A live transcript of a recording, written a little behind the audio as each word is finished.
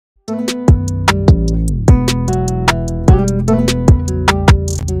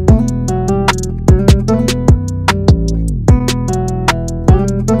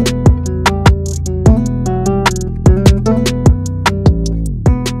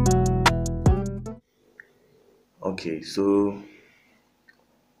Okay, so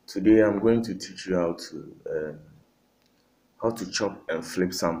today I'm going to teach you how to chop and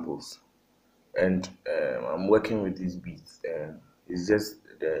flip samples. And I'm working with these beats, and it's just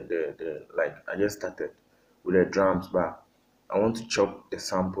the like I just started with the drums, but I want to chop the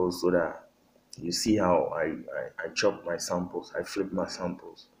samples so that you see how I chop my samples, I flip my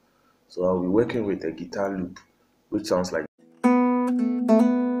samples. So I'll be working with a guitar loop, which sounds like.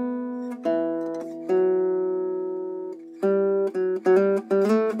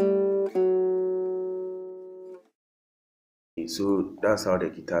 So that's how the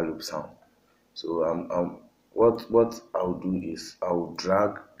guitar loop sound. So what I'll do is I'll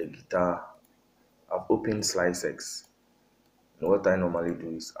drag the guitar. I've opened Slice X. And what I normally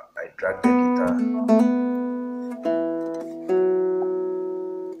do is I drag the guitar.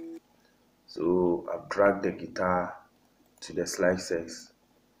 So I've dragged the guitar to the Slice X.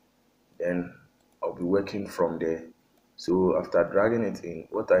 Then I'll be working from there. So after dragging it in,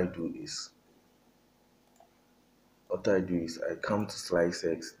 what I do is I come to Slice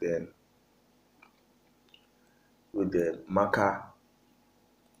X. Then with the marker,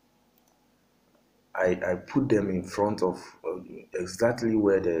 I put them in front of exactly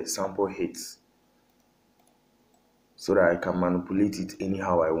where the sample hits, so that I can manipulate it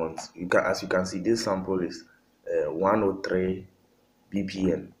anyhow I want. As you can see, this sample is 103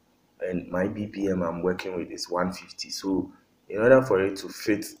 BPM, and my BPM I'm working with is 150. So in order for it to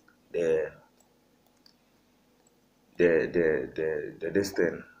fit the this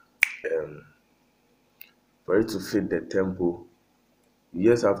thing, um, for it to fit the tempo,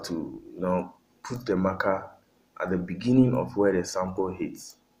 you just have to put the marker at the beginning of where the sample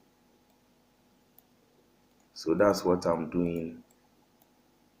hits. So that's what I'm doing.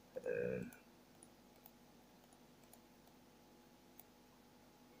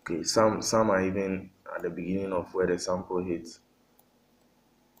 Okay, some are even at the beginning of where the sample hits.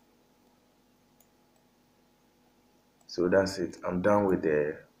 So that's it. I'm done with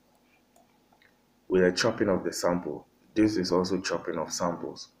the chopping of the sample. This is also chopping of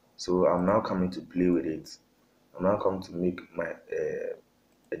samples. So I'm now coming to play with it. I'm now coming to make my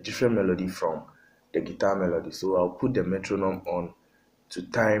a different melody from the guitar melody. So I'll put the metronome on to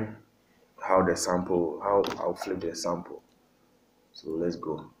time how I'll flip the sample. So let's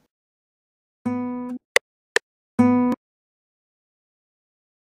go.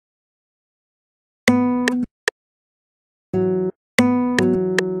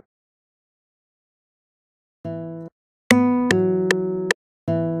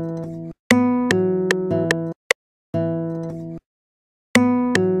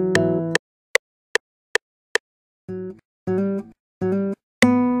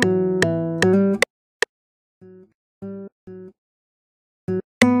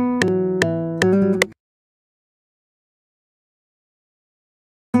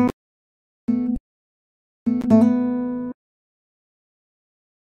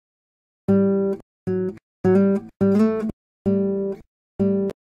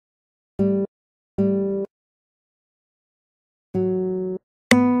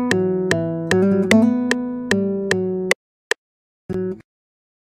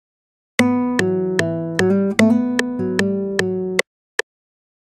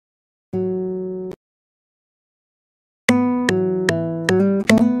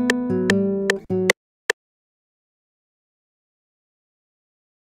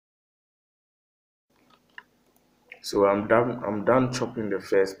 So I'm done chopping the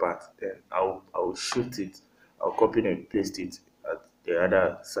first part. Then I'll shift it. I'll copy and paste it at the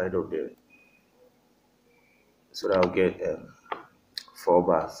other side of the, so that I'll get 4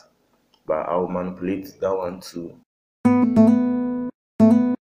 bars. But I'll manipulate that one too.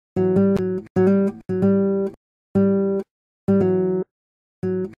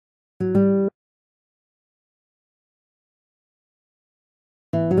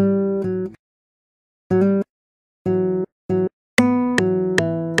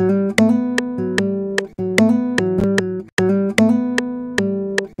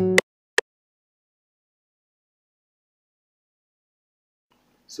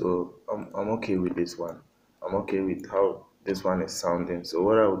 So I'm okay with this one. I'm okay with how this one is sounding. So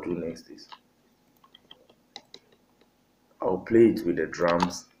what I'll do next is I'll play it with the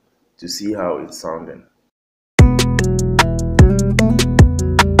drums to see how it's sounding.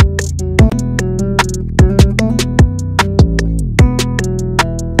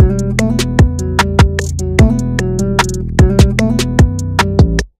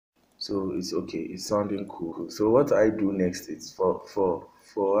 So it's okay. It's sounding cool. So what I do next is for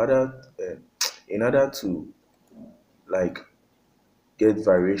other in order to like get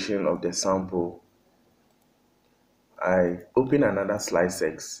variation of the sample, I open another slice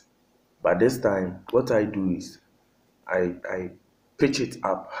X, but this time what I do is I pitch it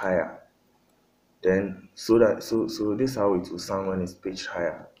up higher. Then so this is how it will sound when it's pitched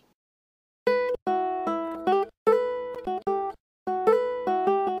higher.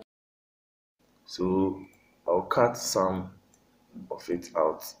 So I'll cut some of it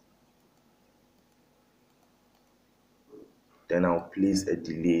out. Then I'll place a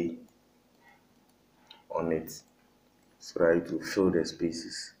delay on it so that it will fill the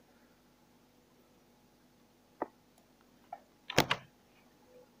spaces.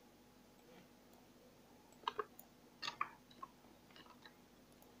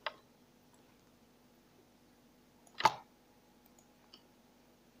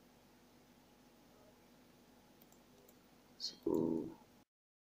 So